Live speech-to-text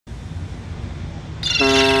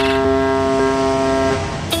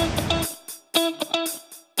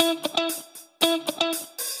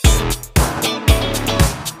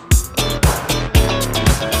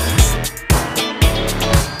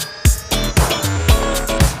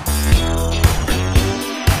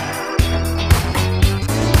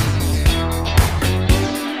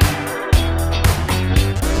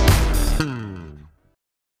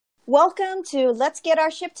Welcome to Let's Get Our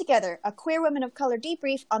Ship Together, a queer women of color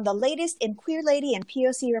debrief on the latest in queer lady and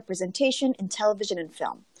POC representation in television and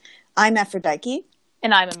film. I'm Aphrodite.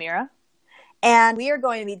 And I'm Amira. And we are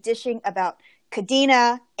going to be dishing about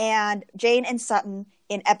Kadena and Jane and Sutton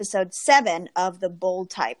in episode 7 of The Bold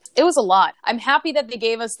Type. It was a lot. I'm happy that they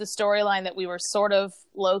gave us the storyline that we were sort of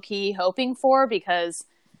low-key hoping for, because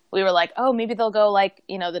we were like, oh, maybe they'll go like,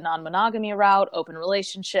 the non-monogamy route, open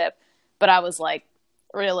relationship. But I was like,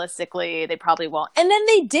 realistically, they probably won't. And then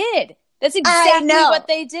they did. That's exactly what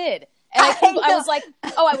they did. And I was like,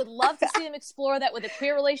 oh, I would love to see them explore that with a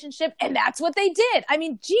queer relationship. And that's what they did. I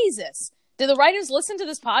mean, Jesus. Do the writers listen to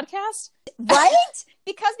this podcast? Right?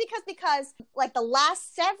 Because like the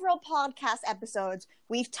last several podcast episodes,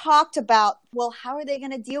 we've talked about, well, how are they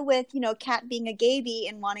going to deal with, Kat being a gaby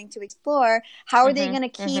and wanting to explore? How are they going to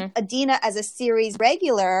keep Adina as a series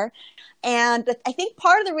regular? And I think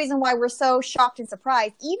part of the reason why we're so shocked and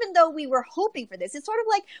surprised, even though we were hoping for this, it's sort of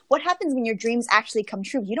like what happens when your dreams actually come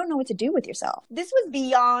true. You don't know what to do with yourself. This was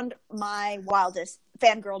beyond my wildest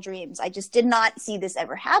fangirl dreams. I just did not see this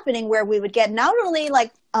ever happening, where we would get not only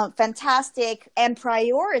like fantastic and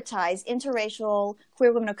prioritized interracial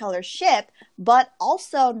queer women of color ship, but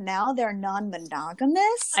also now they're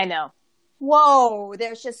non-monogamous. I know. Whoa,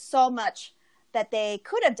 there's just so much that they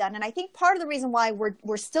could have done. And I think part of the reason why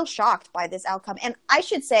we're still shocked by this outcome, and I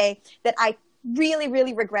should say that I really,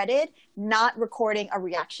 really regretted not recording a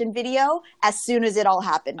reaction video as soon as it all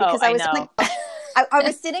happened. Because I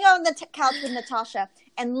was sitting on the couch with Natasha,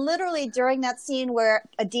 and literally during that scene where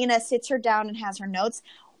Adina sits her down and has her notes,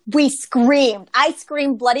 we screamed. I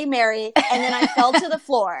screamed Bloody Mary, and then I fell to the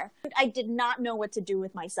floor. I did not know what to do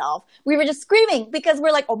with myself. We were just screaming because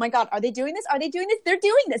we're like, oh my God, are they doing this? Are they doing this? They're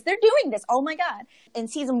doing this. They're doing this. Oh my God. In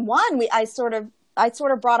season 1, I sort of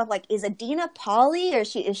brought up, like, is Adina poly, or is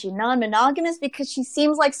she non-monogamous? Because she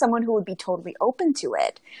seems like someone who would be totally open to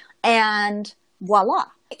it. And voila.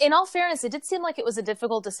 In all fairness, it did seem like it was a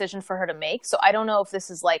difficult decision for her to make. So I don't know if this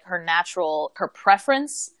is like her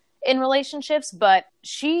preference in relationships, but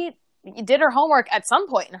she did her homework at some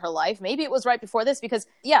point in her life. Maybe it was right before this, because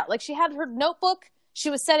like she had her notebook,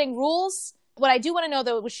 she was setting rules. What I do want to know,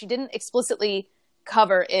 though, which she didn't explicitly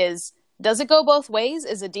cover, is, does it go both ways?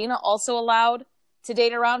 Is Adina also allowed to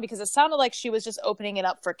date around? Because it sounded like she was just opening it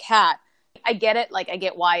up for Kat. I get it. Like, I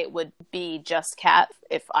get why it would be just Kat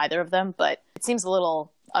if either of them, but it seems a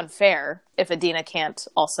little unfair if Adina can't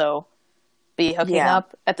also be hooking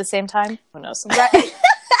up at the same time. Who knows? Right.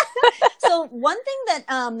 So one thing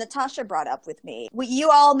that Natasha brought up with me, you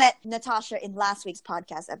all met Natasha in last week's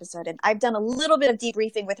podcast episode, and I've done a little bit of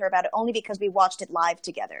debriefing with her about it only because we watched it live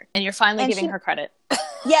together. And you're finally giving her credit.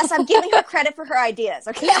 Yes, I'm giving her credit for her ideas.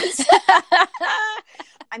 Okay.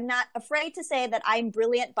 I'm not afraid to say that I'm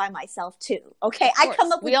brilliant by myself too. Okay. I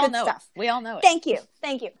come up with good stuff. We all know it. Thank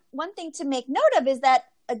you. One thing to make note of is that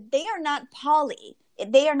they are not poly.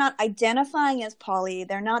 They are not identifying as poly.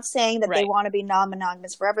 They're not saying that they want to be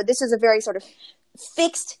non-monogamous forever. This is a very sort of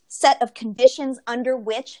fixed set of conditions under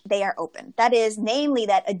which they are open. That is, namely,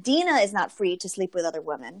 that Adina is not free to sleep with other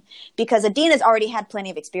women because Adina's already had plenty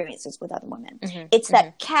of experiences with other women. It's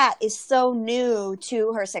that Kat is so new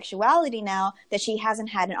to her sexuality now that she hasn't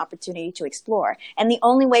had an opportunity to explore. And the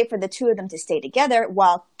only way for the two of them to stay together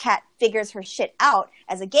while Kat figures her shit out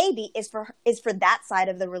as a gaby is for that side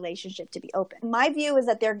of the relationship to be open. My view is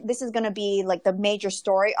that this is going to be like the major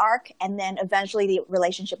story arc, and then eventually the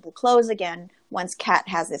relationship will close again once Kat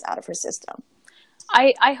has this out of her system.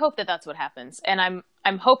 I hope that that's what happens. And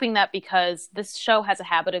I'm hoping that, because this show has a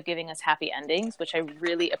habit of giving us happy endings, which I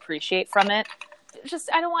really appreciate from it.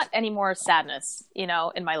 I don't want any more sadness, in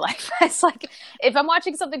my life. It's like, if I'm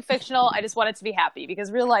watching something fictional, I just want it to be happy,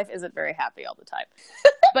 because real life isn't very happy all the time.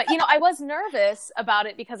 But, I was nervous about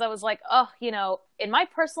it because I was like, in my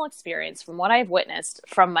personal experience, from what I've witnessed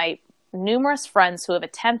from my numerous friends who have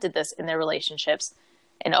attempted this in their relationships,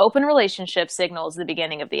 an open relationship signals the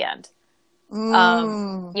beginning of the end.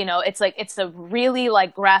 It's a really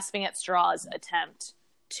like grasping at straws attempt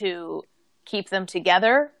to keep them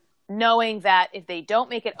together, knowing that if they don't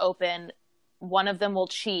make it open, one of them will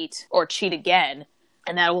cheat or cheat again,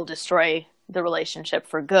 and that will destroy the relationship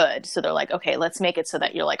for good. So they're like, okay, let's make it so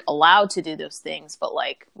that you're like allowed to do those things, but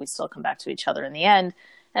like we still come back to each other in the end.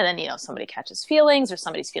 And then, somebody catches feelings, or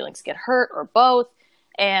somebody's feelings get hurt, or both.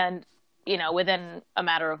 And within a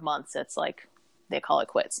matter of months, it's like they call it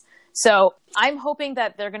quits. So I'm hoping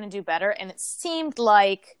that they're going to do better. And it seemed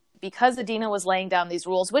like, because Adina was laying down these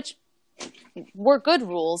rules, which were good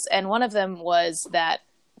rules, and one of them was that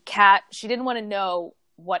she didn't want to know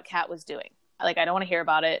what Kat was doing. Like, I don't want to hear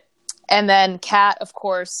about it. And then Kat, of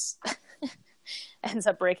course, ends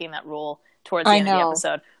up breaking that rule towards the I end of the know.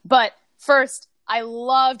 episode. But first, I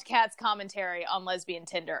loved Kat's commentary on lesbian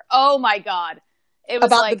Tinder. Oh my God. It was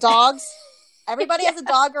About like the dogs. Everybody has a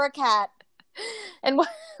dog or a cat. And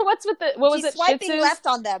what's with the, what was She's it? swiping Shih Tzus? left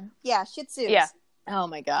on them. Yeah, Shih Tzus. Yeah. Oh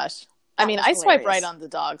my gosh. That I mean, was I swipe hilarious. right on the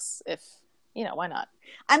dogs if, why not?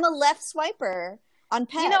 I'm a left swiper on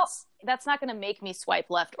pets. That's not going to make me swipe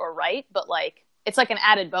left or right, but like, it's like an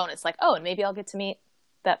added bonus. Like, oh, and maybe I'll get to meet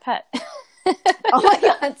that pet. Oh my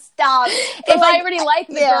God, stop. If I already like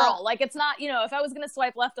the girl, like it's not, if I was going to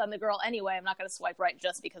swipe left on the girl anyway, I'm not going to swipe right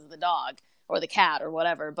just because of the dog or the cat or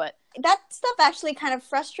whatever. But that stuff actually kind of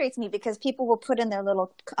frustrates me because people will put in their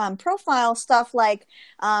little profile stuff like,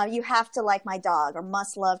 you have to like my dog or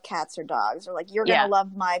must love cats or dogs or like, you're going to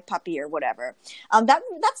love my puppy or whatever. That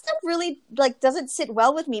stuff really like doesn't sit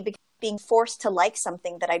well with me because being forced to like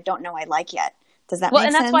something that I don't know I like yet. Does that make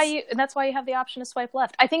sense? And that's why you have the option to swipe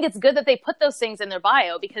left. I think it's good that they put those things in their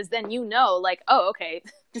bio because then like, oh, okay,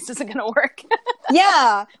 this isn't going to work.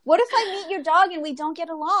 Yeah. What if I meet your dog and we don't get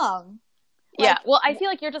along? Yeah. Well, I feel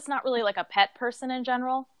like you're just not really like a pet person in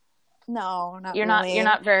general. No, not you're really. You're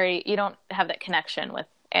not you don't have that connection with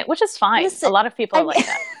it, which is fine. Listen, a lot of people are like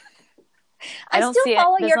that. I don't still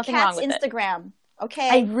follow your cat's Instagram. Okay.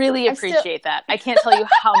 I really appreciate that. I can't tell you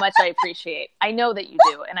how much I appreciate. I know that you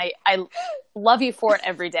do. And I love you for it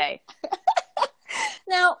every day.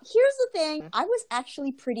 Now, here's the thing. I was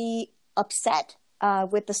actually pretty upset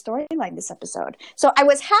with the storyline this episode. So I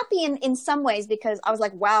was happy in some ways because I was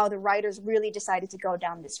like, wow, the writers really decided to go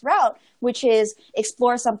down this route, which is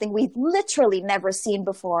explore something we've literally never seen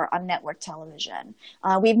before on network television.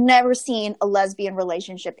 We've never seen a lesbian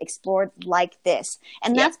relationship explored like this.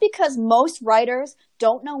 And that's because most writers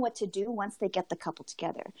don't know what to do once they get the couple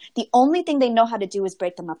together. The only thing they know how to do is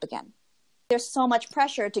break them up again. There's so much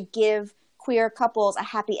pressure to give queer couples a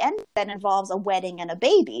happy end that involves a wedding and a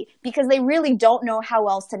baby because they really don't know how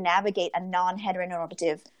else to navigate a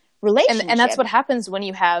non-heteronormative relationship. And that's what happens when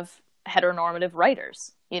you have heteronormative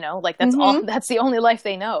writers, like that's all, that's the only life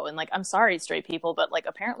they know. And like, I'm sorry, straight people, but like,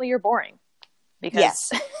 apparently you're boring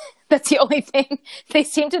because that's the only thing they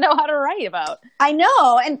seem to know how to write about. I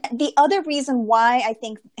know. And the other reason why I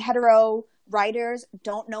think hetero writers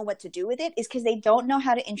don't know what to do with it is because they don't know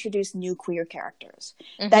how to introduce new queer characters.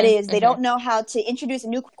 That is, they don't know how to introduce a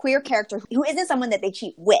new queer character who isn't someone that they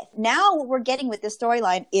cheat with. Now what we're getting with this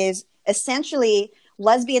storyline is essentially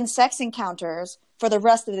lesbian sex encounters for the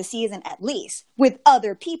rest of the season at least with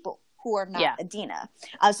other people who are not Adina.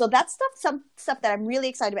 So that's some stuff that I'm really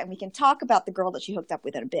excited about. And we can talk about the girl that she hooked up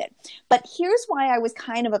with in a bit. But here's why I was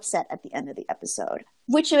kind of upset at the end of the episode,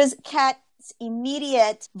 which was Kat's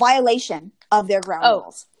immediate violation of their ground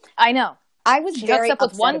rules. I know. I was she very hooks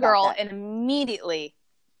up with one girl that. And immediately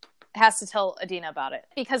has to tell Adina about it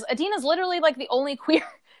because Adina's literally like the only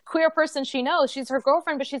queer person she knows. She's her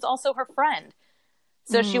girlfriend, but she's also her friend.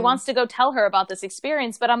 So she wants to go tell her about this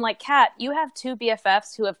experience. But I'm like, Kat, you have two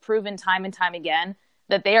BFFs who have proven time and time again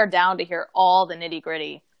that they are down to hear all the nitty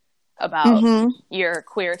gritty about your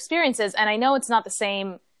queer experiences. And I know it's not the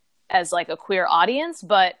same as like a queer audience,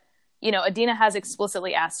 but Adina has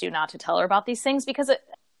explicitly asked you not to tell her about these things because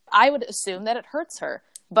I would assume that it hurts her.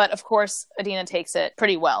 But of course, Adina takes it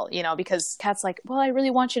pretty well, because Kat's like, well, I really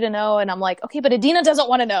want you to know. And I'm like, okay, but Adina doesn't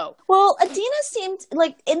want to know. Well, Adina seemed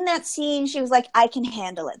like in that scene, she was like, I can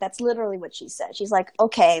handle it. That's literally what she said. She's like,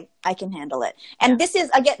 okay, I can handle it. And this is,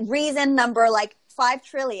 again, reason number like 5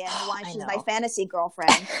 trillion why she's my fantasy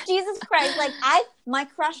girlfriend. Jesus Christ. Like my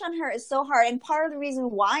crush on her is so hard. And part of the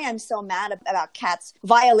reason why I'm so mad about Kat's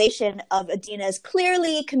violation of Adina's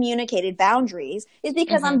clearly communicated boundaries is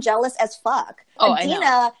because I'm jealous as fuck. Oh,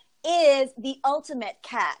 Adina is the ultimate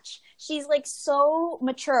catch. She's like so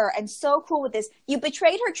mature and so cool with this. You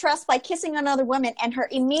betrayed her trust by kissing another woman, and her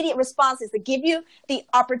immediate response is to give you the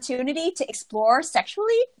opportunity to explore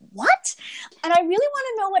sexually. What? And I really want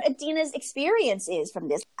to know what Adina's experience is from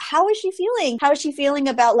this. How is she feeling? How is she feeling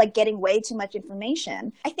about like getting way too much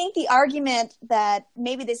information? I think the argument that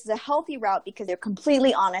maybe this is a healthy route because they're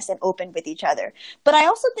completely honest and open with each other. But I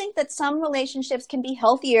also think that some relationships can be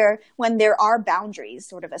healthier when there are boundaries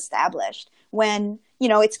sort of established. When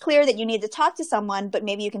it's clear that you need to talk to someone, but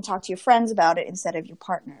maybe you can talk to your friends about it instead of your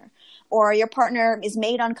partner. Or your partner is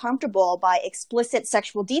made uncomfortable by explicit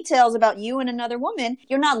sexual details about you and another woman.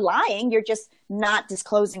 You're not lying. You're just not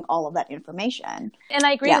disclosing all of that information. And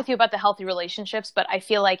I agree with you about the healthy relationships, but I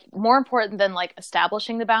feel like more important than like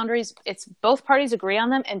establishing the boundaries, it's both parties agree on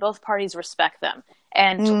them and both parties respect them.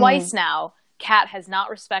 And twice now, Kat has not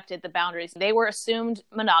respected the boundaries. They were assumed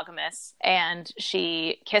monogamous, and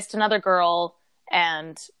she kissed another girl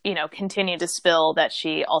and, you know, continue to spill that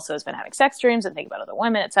she also has been having sex dreams and think about other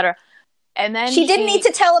women, etc. And then she didn't need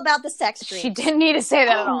to tell about the sex dreams. She didn't need to say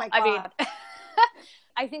that at all. My God. I mean,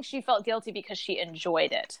 I think she felt guilty because she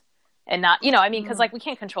enjoyed it. And not, you know, I mean, because like we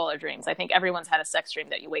can't control our dreams. I think everyone's had a sex dream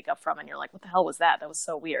that you wake up from and you're like, what the hell was that? That was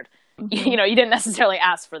so weird. Mm-hmm. You know, you didn't necessarily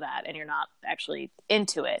ask for that and you're not actually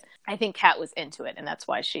into it. I think Kat was into it, and that's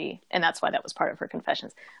why that was part of her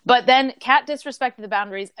confessions. But then Kat disrespected the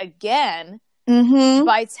boundaries again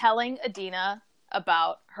by telling Adina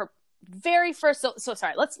about her very first. So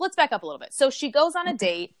sorry, let's back up a little bit. So she goes on a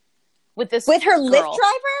date with her Lyft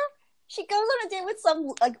driver. She goes on a date with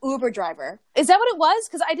some like Uber driver. Is that what it was?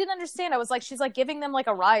 Because I didn't understand. I was like, she's like giving them like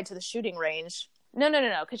a ride to the shooting range. No.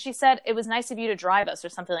 Because she said it was nice of you to drive us or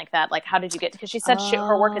something like that. Like, how did you get? Because she said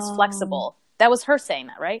her work is flexible. That was her saying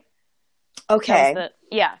that, right? Okay.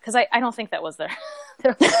 Yeah, because I don't think that was their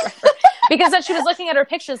because then she was looking at her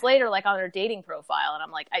pictures later, like on her dating profile, and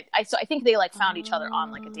I'm like, I think they like found each other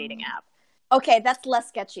on like a dating app. Okay, that's less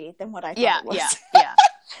sketchy than what I thought it was. Yeah.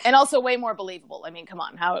 And also way more believable. I mean, come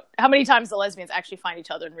on. How many times do lesbians actually find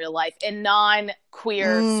each other in real life in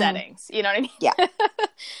non-queer settings? You know what I mean? Yeah.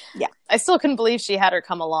 Yeah. I still couldn't believe she had her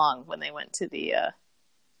come along when they went to the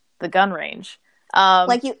gun range.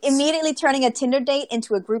 Like you immediately turning a Tinder date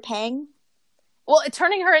into a group hang? Well,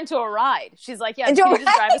 turning her into a ride. She's like, yeah, can you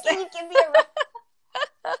just drive us there? Can you give me a ride?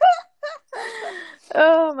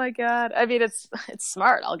 Oh my God. I mean, it's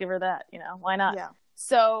smart. I'll give her that. You know, why not? Yeah.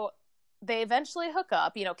 So they eventually hook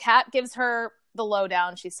up. You know, Kat gives her the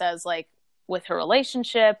lowdown. She says, like, with her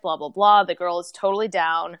relationship, blah, blah, blah. The girl is totally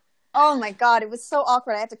down. Oh my God. It was so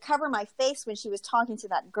awkward. I had to cover my face when she was talking to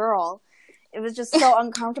that girl. It was just so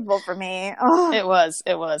uncomfortable for me. Oh. It was.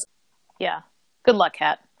 Yeah. Good luck,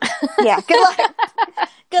 Kat. Yeah. Good luck.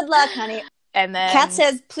 Good luck, honey. And then Kat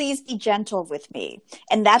says, please be gentle with me.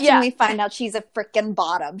 And that's when we find out she's a freaking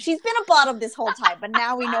bottom. She's been a bottom this whole time, but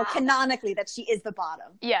now we know canonically that she is the bottom.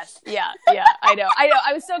 Yes. Yeah. I know.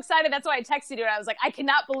 I was so excited. That's why I texted you and I was like, I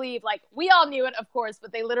cannot believe, like, we all knew it, of course,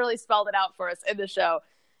 but they literally spelled it out for us in the show.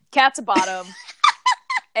 Kat's a bottom.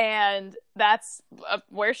 And that's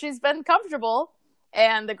where she's been comfortable.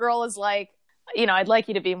 And the girl is like, you know, I'd like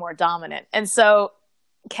you to be more dominant. And so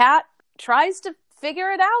Kat tries to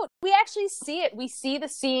figure it out. We actually see it. We see the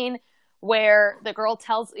scene where the girl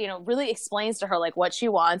tells, you know, really explains to her like what she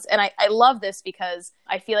wants. And I love this because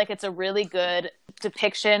I feel like it's a really good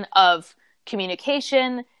depiction of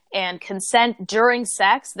communication and consent during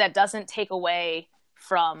sex that doesn't take away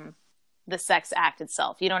from the sex act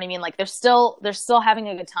itself. You know what I mean? Like they're still having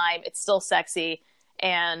a good time. It's still sexy.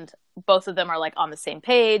 And both of them are like on the same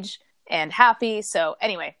page and happy. So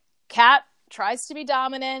anyway, Kat tries to be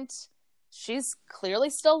dominant. She's clearly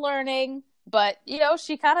still learning, but you know,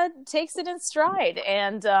 she kind of takes it in stride.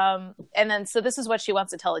 And then, so this is what she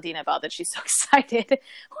wants to tell Adina about, that she's so excited,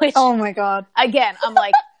 which, oh my God, again, I'm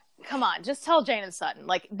like, come on, just tell Jane and Sutton.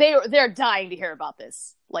 Like they're dying to hear about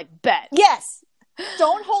this. Like bet. Yes.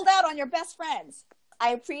 Don't hold out on your best friends.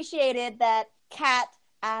 I appreciated that Kat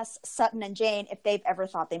asked Sutton and Jane if they've ever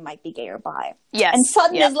thought they might be gay or bi. Yes. And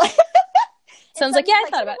Sutton is like, Sutton's like, yeah, I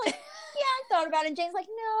thought about it. Yeah, I thought about it. And Jane's like,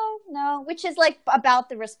 no, which is like about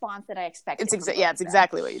the response that I expected. It's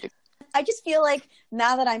exactly what you do. I just feel like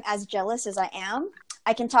now that I'm as jealous as I am,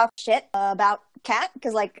 I can talk shit about Kat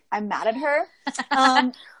because like I'm mad at her.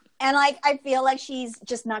 And like I feel like she's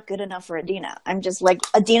just not good enough for Adina. I'm just like,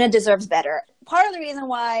 Adina deserves better. Part of the reason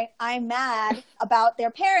why I'm mad about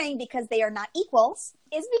their pairing, because they are not equals,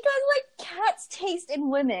 is because like Kat's taste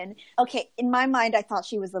in women. Okay, in my mind, I thought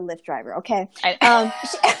she was the Lyft driver. Okay,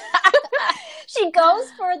 she goes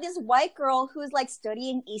for this white girl who's like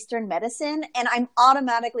studying Eastern medicine, and I'm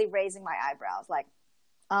automatically raising my eyebrows, like,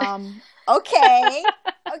 okay.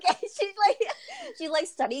 She's like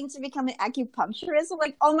studying to become an acupuncturist. I'm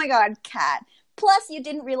like, oh my God, Kat. Plus, you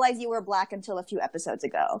didn't realize you were black until a few episodes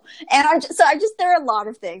ago. And there are a lot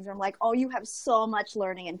of things. I'm like, oh, you have so much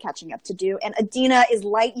learning and catching up to do. And Adina is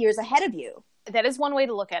light years ahead of you. That is one way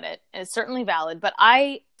to look at it. It's certainly valid. But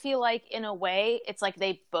I feel like in a way, it's like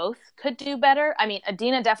they both could do better. I mean,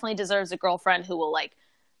 Adina definitely deserves a girlfriend who will like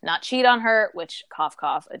not cheat on her, which cough,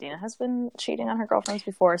 cough, Adina has been cheating on her girlfriends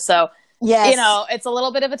before. So, yes. You know, it's a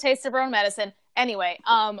little bit of a taste of her own medicine. Anyway,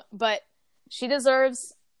 but she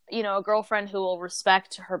deserves, you know, a girlfriend who will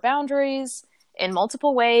respect her boundaries in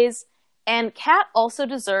multiple ways. And Kat also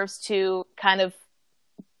deserves to kind of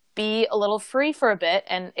be a little free for a bit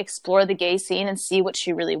and explore the gay scene and see what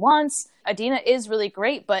she really wants. Adina is really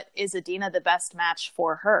great, but is Adina the best match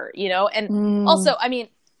for her, you know? And also, I mean,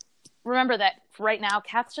 remember that right now,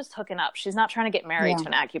 Kat's just hooking up. She's not trying to get married to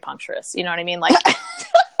an acupuncturist. You know what I mean? Like,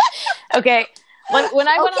 okay, When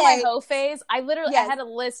I went on my Okay. hoe phase, I Yes. had a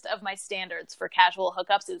list of my standards for casual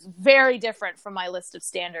hookups. It was very different from my list of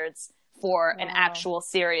standards for an actual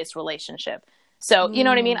serious relationship. So, you know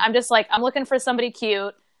what I mean? I'm just like, I'm looking for somebody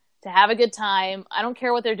cute to have a good time. I don't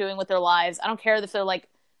care what they're doing with their lives. I don't care if they're like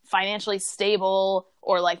financially stable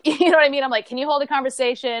or like, you know what I mean? I'm like, can you hold a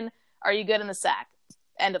conversation? Are you good in the sack?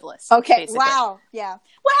 End of list. Okay. Basically. Wow. Yeah.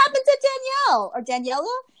 What happened to Danielle or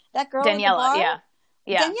Daniela? That girl at the bar? Yeah.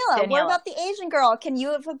 Yeah. Daniela. What about the Asian girl? Can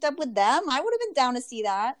you have hooked up with them? I would have been down to see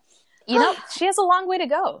that. You know, she has a long way to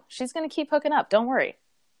go. She's going to keep hooking up. Don't worry.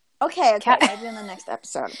 Okay. Maybe in the next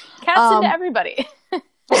episode. Cat's into everybody.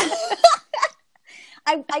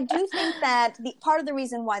 I do think that part of the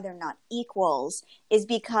reason why they're not equals is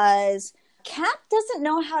because Kat doesn't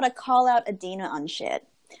know how to call out Adina on shit.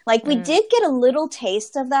 Like, we did get a little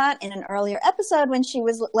taste of that in an earlier episode when she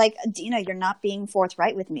was like, Adina, you're not being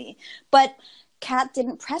forthright with me. But Kat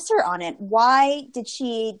didn't press her on it. Why did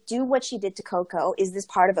she do what she did to Coco? Is this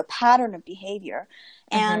part of a pattern of behavior?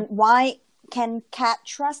 And why can Kat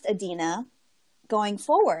trust Adina going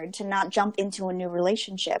forward to not jump into a new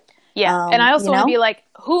relationship? Yeah. And I also want to be like,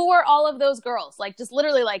 who were all of those girls? Like, just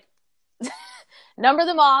literally like number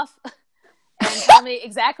them off and tell me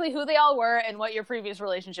exactly who they all were and what your previous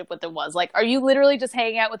relationship with them was. Like, are you literally just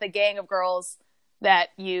hanging out with a gang of girls that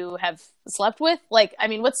you have slept with? Like, I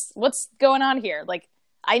mean, what's going on here? Like,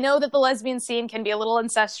 I know that the lesbian scene can be a little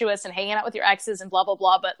incestuous and hanging out with your exes and blah, blah,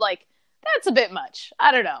 blah, but like, that's a bit much.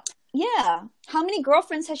 I don't know. Yeah. How many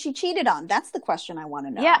girlfriends has she cheated on? That's the question I want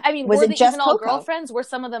to know. Yeah, I mean, was were it they just even all Coco? girlfriends? Were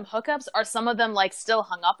some of them hookups? Are some of them like still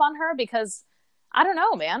hung up on her? Because I don't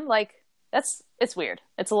know, man. Like, it's weird.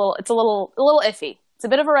 It's a little iffy. It's a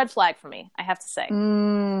bit of a red flag for me, I have to say.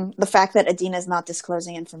 The fact that Adina's not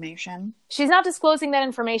disclosing information. She's not disclosing that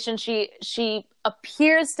information. She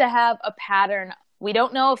appears to have a pattern. We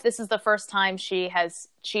don't know if this is the first time she has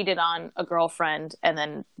cheated on a girlfriend and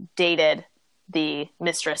then dated the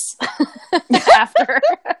mistress after.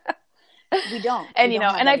 We don't. And, you know,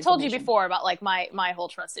 and I've told you before about like my whole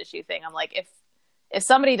trust issue thing. I'm like, if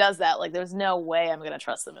somebody does that, like, there's no way I'm going to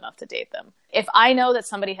trust them enough to date them. If I know that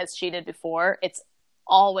somebody has cheated before, it's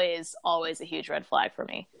always a huge red flag for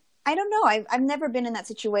me. I don't know. I've never been in that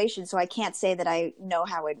situation, so I can't say that I know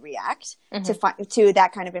how I'd react to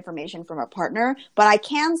that kind of information from a partner. But I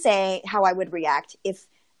can say how I would react if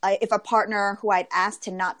a partner who I'd asked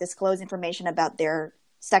to not disclose information about their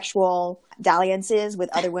sexual dalliances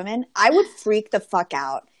with other women, I would freak the fuck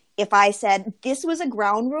out if I said, this was a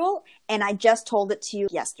ground rule and I just told it to you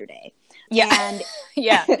yesterday. Yeah. And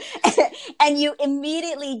yeah. And you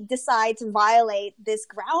immediately decide to violate this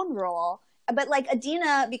ground rule. But like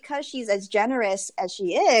Adina, because she's as generous as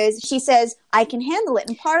she is, she says, I can handle it.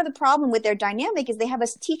 And part of the problem with their dynamic is they have a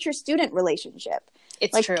teacher-student relationship.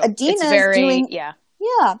 It's like, true. Adina's it's very, doing, yeah.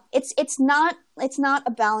 Yeah, it's not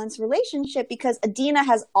a balanced relationship because Adina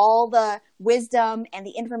has all the wisdom and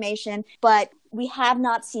the information, but we have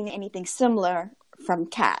not seen anything similar from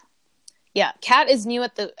Kat. Yeah, Kat is new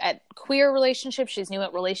at queer relationships. She's new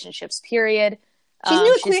at relationships, period. She's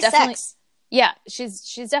new at queer sex. Yeah, she's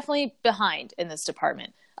definitely behind in this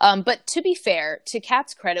department. But to be fair, to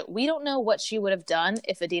Kat's credit, we don't know what she would have done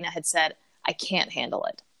if Adina had said, I can't handle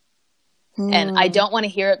it. And I don't want to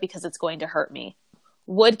hear it because it's going to hurt me.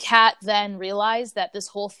 Would Kat then realize that this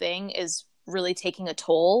whole thing is really taking a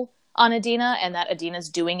toll on Adina and that Adina's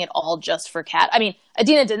doing it all just for Kat? I mean,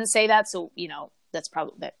 Adina didn't say that, so, you know,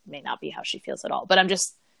 that may not be how she feels at all. But I'm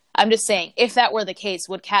just saying, if that were the case,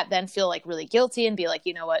 would Kat then feel like really guilty and be like,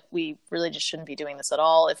 you know what, we really just shouldn't be doing this at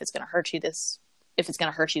all if it's going to hurt you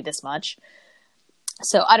this much?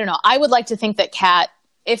 So I don't know. I would like to think that Kat,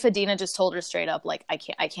 if Adina just told her straight up, like,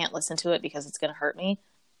 I can't listen to it because it's going to hurt me,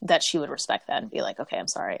 that she would respect that and be like, okay, I'm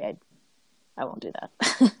sorry. I won't do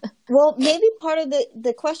that. Well, maybe part of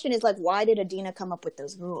the question is like, why did Adina come up with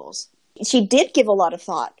those rules? She did give a lot of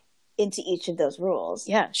thought into each of those rules.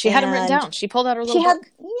 Yeah, she had them written down. She pulled out her little book.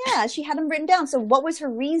 Yeah, she had them written down. So what was her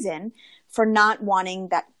reason for not wanting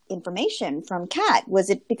that information from Kat? Was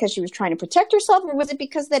it because she was trying to protect herself, or was it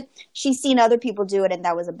because that she's seen other people do it and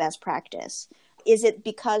that was a best practice? Is it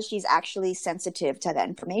because she's actually sensitive to that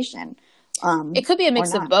information? It could be a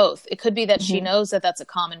mix of both. It could be that she knows that that's a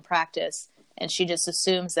common practice and she just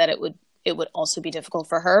assumes that it would also be difficult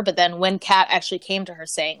for her. But then when Kat actually came to her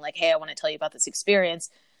saying like, hey, I want to tell you about this experience,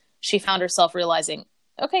 she found herself realizing,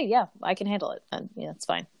 okay, yeah, I can handle it. And yeah, it's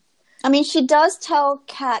fine. I mean, she does tell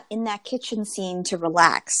Kat in that kitchen scene to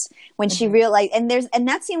relax when she realized, and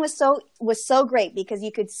that scene was so great because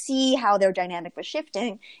you could see how their dynamic was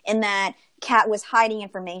shifting in that Kat was hiding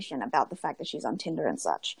information about the fact that she's on Tinder and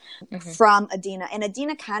such from Adina, and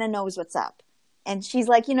Adina kind of knows what's up. And she's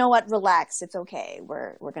like, you know what, relax, it's okay.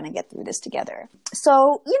 We're going to get through this together.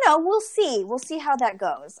 So, you know, we'll see. We'll see how that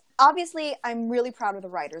goes. Obviously, I'm really proud of the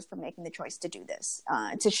writers for making the choice to do this,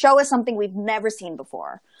 to show us something we've never seen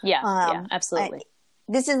before. Yeah, absolutely.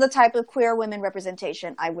 This is the type of queer women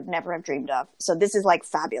representation I would never have dreamed of. So this is like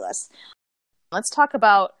fabulous. Let's talk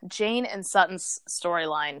about Jane and Sutton's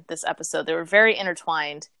storyline this episode. They were very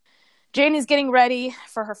intertwined. Jane is getting ready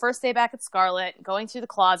for her first day back at Scarlet, going through the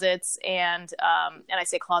closets, and I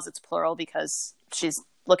say closets plural because she's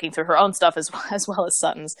looking through her own stuff as well as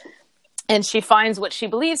Sutton's. And she finds what she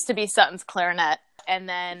believes to be Sutton's clarinet, and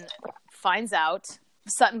then finds out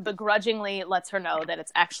Sutton begrudgingly lets her know that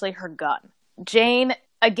it's actually her gun. Jane,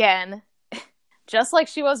 again, just like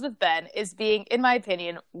she was with Ben, is being, in my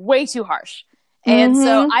opinion, way too harsh. And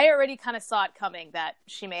so I already kind of saw it coming that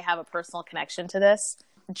she may have a personal connection to this,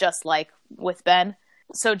 just like with Ben.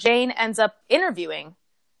 So Jane ends up interviewing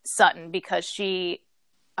Sutton because she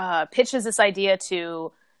pitches this idea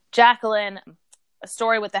to Jacqueline, a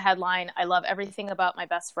story with the headline, "I love everything about my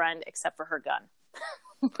best friend except for her gun."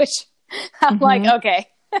 Which I'm like, okay,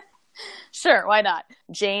 sure, why not?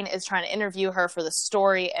 Jane is trying to interview her for the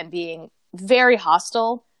story and being very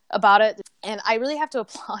hostile about it. And I really have to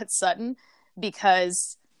applaud Sutton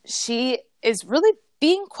because she is really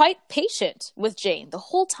being quite patient with Jane the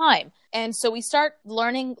whole time. And so we start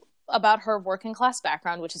learning about her working class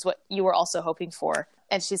background, which is what you were also hoping for.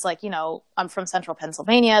 And she's like, you know, I'm from central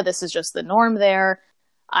Pennsylvania. This is just the norm there.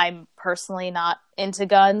 I'm personally not into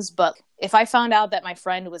guns, but if I found out that my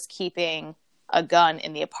friend was keeping a gun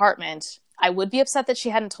in the apartment, I would be upset that she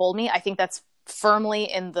hadn't told me. I think that's firmly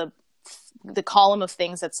in the column of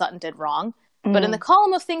things that Sutton did wrong. But in the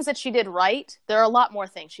column of things that she did right, there are a lot more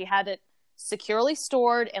things. She had it securely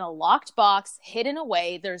stored in a locked box, hidden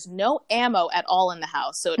away. There's no ammo at all in the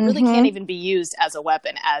house, so it really can't even be used as a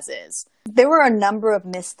weapon as is. There were a number of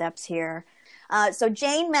missteps here. So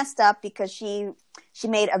Jane messed up because she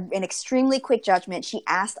made an extremely quick judgment. She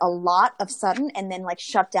asked a lot of Sutton and then like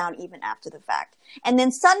shut down even after the fact. And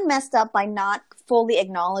then Sutton messed up by not fully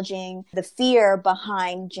acknowledging the fear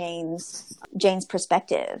behind Jane's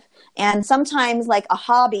perspective. And sometimes like a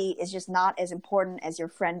hobby is just not as important as your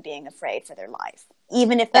friend being afraid for their life,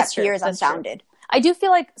 even if that fear is unfounded. I do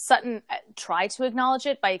feel like Sutton tried to acknowledge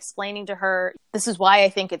it by explaining to her, this is why I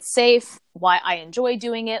think it's safe, why I enjoy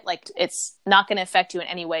doing it. Like, it's not going to affect you in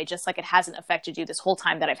any way, just like it hasn't affected you this whole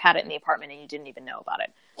time that I've had it in the apartment and you didn't even know about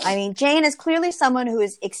it. I mean, Jane is clearly someone who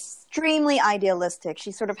is extremely idealistic.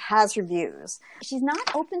 She sort of has her views. She's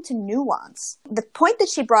not open to nuance. The point that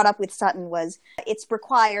she brought up with Sutton was it's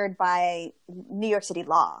required by New York City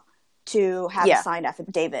law to have a signed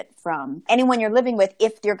affidavit from anyone you're living with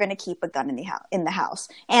if you're going to keep a gun in the house.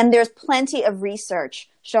 And there's plenty of research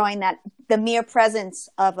showing that the mere presence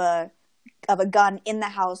of a gun in the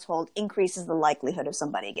household increases the likelihood of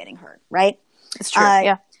somebody getting hurt, right? It's true,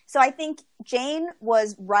 yeah. So I think Jane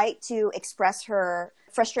was right to express her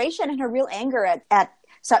frustration and her real anger at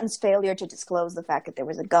Sutton's failure to disclose the fact that there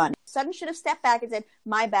was a gun. Sutton should have stepped back and said,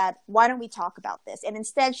 my bad, why don't we talk about this? And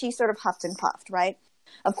instead she sort of huffed and puffed, right?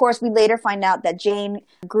 Of course, we later find out that Jane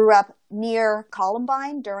grew up near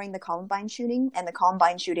Columbine during the Columbine shooting, and the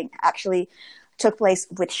Columbine shooting actually took place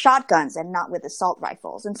with shotguns and not with assault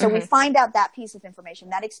rifles. And so we find out that piece of information.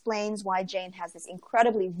 That explains why Jane has this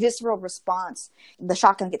incredibly visceral response. The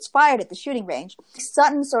shotgun gets fired at the shooting range.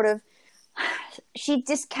 Sutton she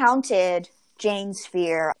discounted Jane's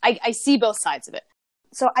fear. I see both sides of it.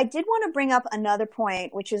 So I did want to bring up another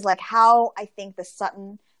point, which is like how I think the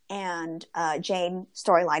Sutton and Jane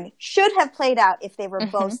storyline should have played out if they were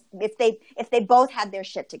both if they both had their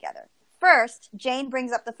shit together. First, Jane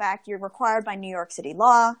brings up the fact you're required by New York City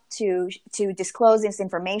law to disclose this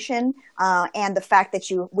information, and the fact that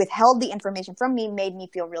you withheld the information from me made me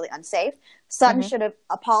feel really unsafe. Sutton should have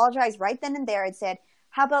apologized right then and there and said,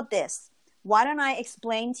 how about this? Why don't I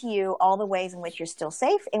explain to you all the ways in which you're still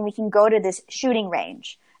safe, and we can go to this shooting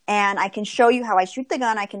range. And I can show you how I shoot the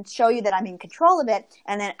gun. I can show you that I'm in control of it.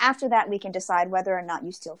 And then after that, we can decide whether or not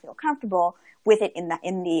you still feel comfortable with it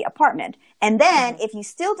in the apartment. And then if you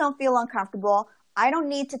still don't feel uncomfortable, I don't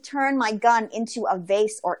need to turn my gun into a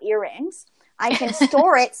vase or earrings. I can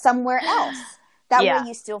store it somewhere else. That way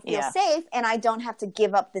you still feel safe, and I don't have to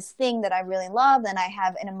give up this thing that I really love and I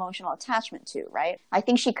have an emotional attachment to, right? I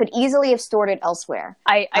think she could easily have stored it elsewhere.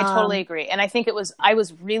 I totally agree. And I think I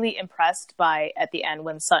was really impressed by, at the end,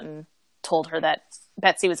 when Sutton told her that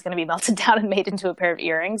Betsy was going to be melted down and made into a pair of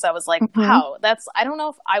earrings. I was like, wow, I don't know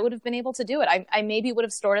if I would have been able to do it. I maybe would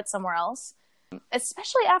have stored it somewhere else,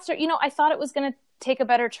 especially after, I thought it was going to take a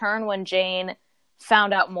better turn when Jane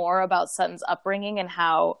found out more about Sutton's upbringing and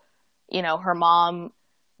how, her mom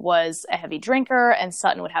was a heavy drinker and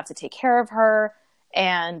Sutton would have to take care of her.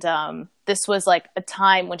 And this was like a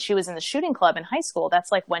time when she was in the shooting club in high school.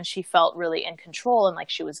 That's like when she felt really in control and like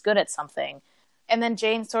she was good at something. And then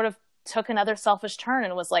Jane sort of took another selfish turn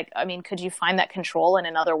and was like, I mean, could you find that control in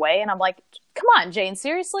another way? And I'm like, come on, Jane,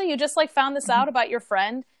 seriously? You just like found this out about your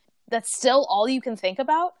friend? That's still all you can think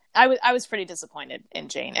about? I was pretty disappointed in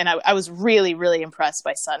Jane. And I was really, really impressed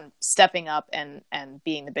by Sutton stepping up and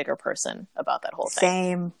being the bigger person about that whole thing.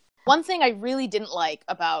 Same. One thing I really didn't like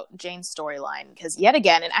about Jane's storyline, because yet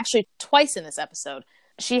again, and actually twice in this episode,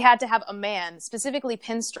 she had to have a man, specifically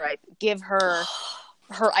Pinstripe, give her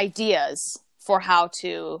her ideas for how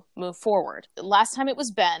to move forward. Last time it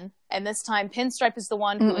was Ben, and this time Pinstripe is the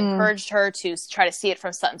one who encouraged her to try to see it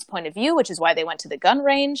from Sutton's point of view, which is why they went to the gun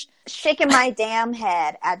range. Shaking my damn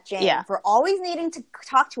head at Jane for always needing to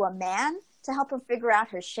talk to a man to help her figure out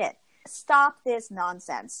her shit. Stop this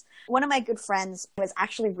nonsense. One of my good friends was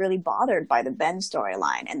actually really bothered by the Ben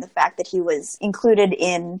storyline and the fact that he was included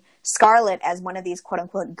in Scarlet as one of these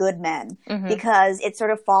quote-unquote good men because it sort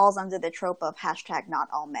of falls under the trope of hashtag not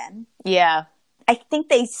all men. Yeah. I think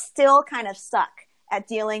they still kind of suck at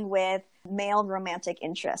dealing with male romantic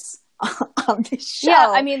interests on this show. Yeah,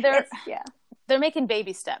 I mean, they're making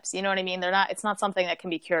baby steps. You know what I mean? It's not something that can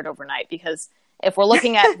be cured overnight because if we're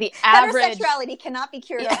looking at the average... Heterosexuality cannot be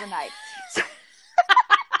cured overnight.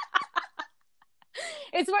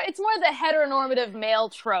 It's more the heteronormative male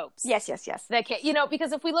tropes. Yes. That can,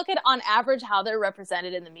 because if we look at on average how they're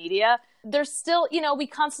represented in the media, there's still, we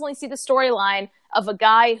constantly see the storyline of a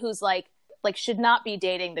guy who's like should not be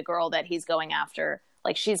dating the girl that he's going after.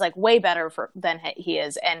 Like she's like way better than he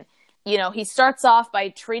is. And, he starts off by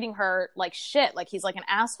treating her like shit, like he's like an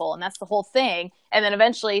asshole. And that's the whole thing. And then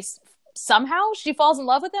eventually somehow she falls in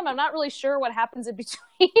love with him. I'm not really sure what happens in between.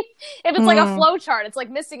 If it's like a flow chart, it's like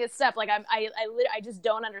missing a step. Like I just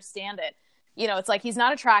don't understand it. It's like he's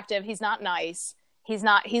not attractive. He's not nice. He's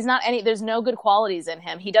not any. There's no good qualities in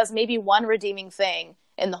him. He does maybe one redeeming thing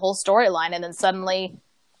in the whole storyline, and then suddenly,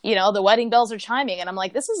 the wedding bells are chiming, and I'm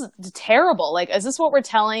like, this is terrible. Like, is this what we're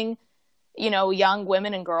telling, young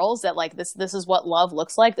women and girls that like this is what love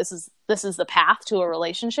looks like? This is the path to a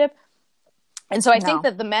relationship. And so I think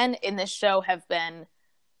that the men in this show have been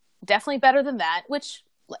definitely better than that, which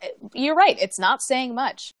you're right. It's not saying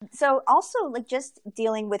much. So also like just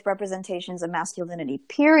dealing with representations of masculinity,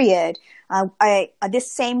 period. This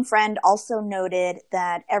same friend also noted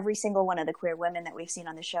that every single one of the queer women that we've seen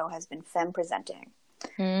on the show has been femme presenting.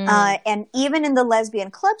 And even in the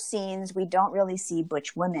lesbian club scenes, we don't really see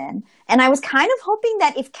butch women. And I was kind of hoping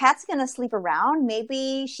that if Kat's going to sleep around,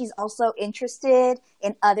 maybe she's also interested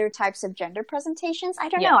in other types of gender presentations. I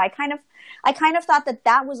don't know. I kind of thought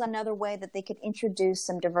that was another way that they could introduce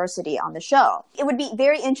some diversity on the show. It would be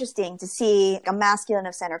very interesting to see a masculine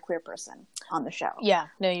of center queer person on the show. Yeah,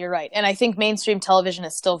 no, you're right. And I think mainstream television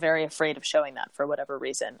is still very afraid of showing that for whatever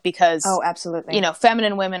reason, because, absolutely.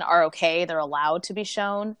 Feminine women are okay. They're allowed to be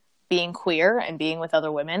shown being queer and being with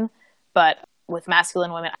other women. But with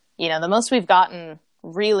masculine women, the most we've gotten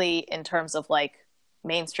really in terms of like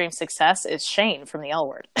mainstream success is Shane from the L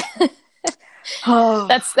Word.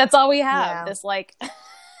 That's all we have. Yeah. This like,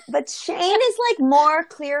 but Shane is like more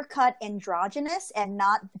clear-cut androgynous and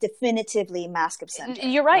not definitively masculine.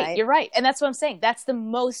 You're right. You're right, and that's what I'm saying. That's the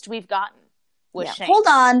most we've gotten with Shane. Hold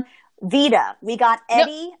on, Vita. We got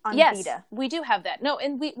Eddie on yes, Vita. We do have that. No,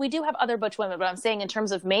 and we do have other butch women, but I'm saying in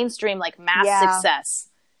terms of mainstream like mass success.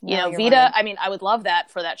 Vita. Right. I mean, I would love that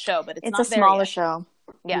for that show, but it's not a smaller show.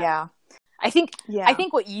 Yeah. I think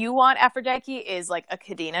what you want, Aphrodite, is like a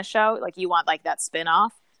Kadena show. Like you want like that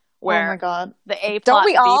spin-off where oh my God. The A plot,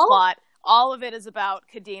 the B plot, all of it is about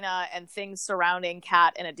Kadena and things surrounding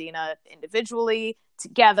Kat and Adina individually,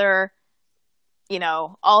 together,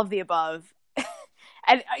 all of the above.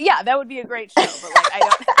 And that would be a great show. But like, I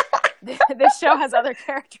don't. This show has other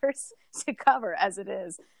characters to cover as it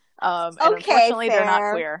is. And unfortunately, fair. They're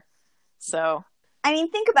not queer. So. I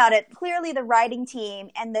mean, think about it. Clearly, the writing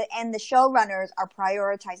team and the showrunners are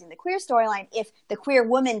prioritizing the queer storyline if the queer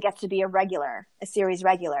woman gets to be a series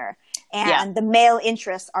regular, and the male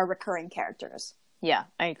interests are recurring characters. Yeah,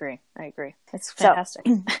 I agree. It's fantastic.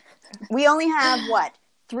 So, we only have,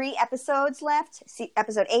 3 episodes left?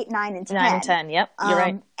 Episode 8, 9, and 10. 9 and 10, yep. You're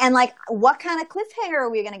right. And, what kind of cliffhanger are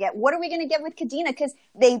we going to get? What are we going to get with Kadena? Because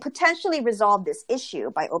they potentially resolve this issue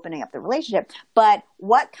by opening up the relationship. But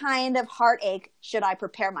what kind of heartache should I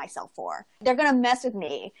prepare myself for? They're going to mess with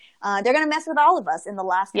me. They're going to mess with all of us in the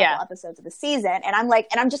last couple episodes of the season. And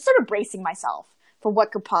I'm just sort of bracing myself for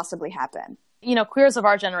what could possibly happen. Queers of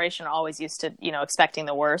our generation are always used to, expecting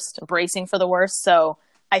the worst, bracing for the worst. So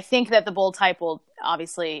I think that the bold type will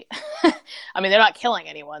obviously, I mean, they're not killing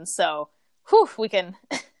anyone, so we can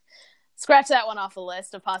scratch that one off the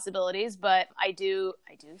list of possibilities. But I do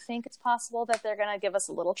think it's possible that they're going to give us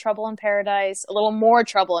a little trouble in paradise, a little more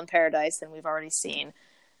trouble in paradise than we've already seen.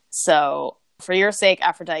 So for your sake,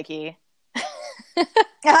 Aphrodite,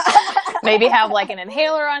 maybe have like an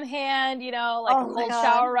inhaler on hand, you know, like a cold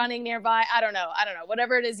shower running nearby. I don't know.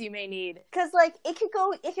 Whatever it is you may need. Because like it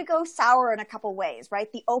could go sour in a couple ways,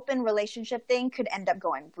 right? The open relationship thing could end up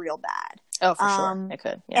going real bad. Oh, for sure. It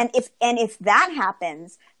could. Yeah. And if that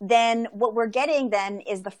happens, then what we're getting then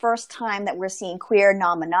is the first time that we're seeing queer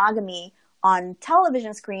non-monogamy on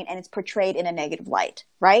television screen, and it's portrayed in a negative light,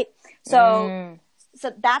 right? So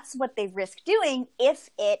that's what they risk doing if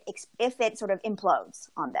it sort of implodes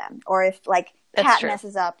on them, or if like Kat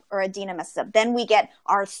messes up or Adina messes up, then we get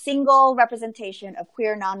our single representation of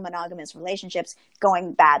queer non-monogamous relationships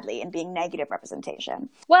going badly and being negative representation.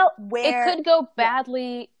 Well, it could go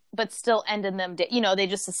badly, but still end in them. They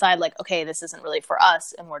just decide like, okay, this isn't really for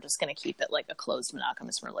us, and we're just going to keep it like a closed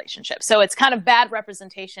monogamous relationship. So it's kind of bad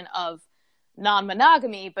representation of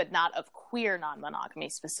non-monogamy, but not of queer non-monogamy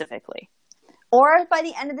specifically. Or by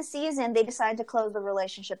the end of the season, they decide to close the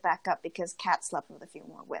relationship back up because Kat slept with a few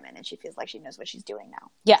more women and she feels like she knows what she's doing now.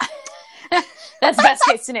 Yeah. That's best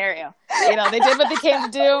case scenario. They did what they came to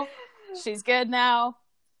do. She's good now.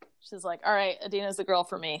 She's like, all right, Adina's the girl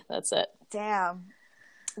for me. That's it. Damn.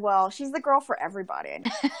 Well, she's the girl for everybody.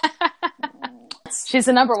 She's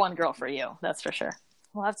the number one girl for you. That's for sure.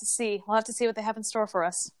 We'll have to see. We'll have to see what they have in store for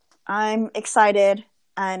us. I'm excited.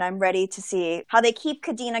 And I'm ready to see how they keep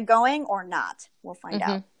Kadena going or not. We'll find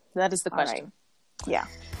out. That is the question. All right. Yeah.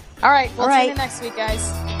 All right. We'll tune in next week,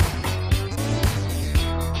 guys.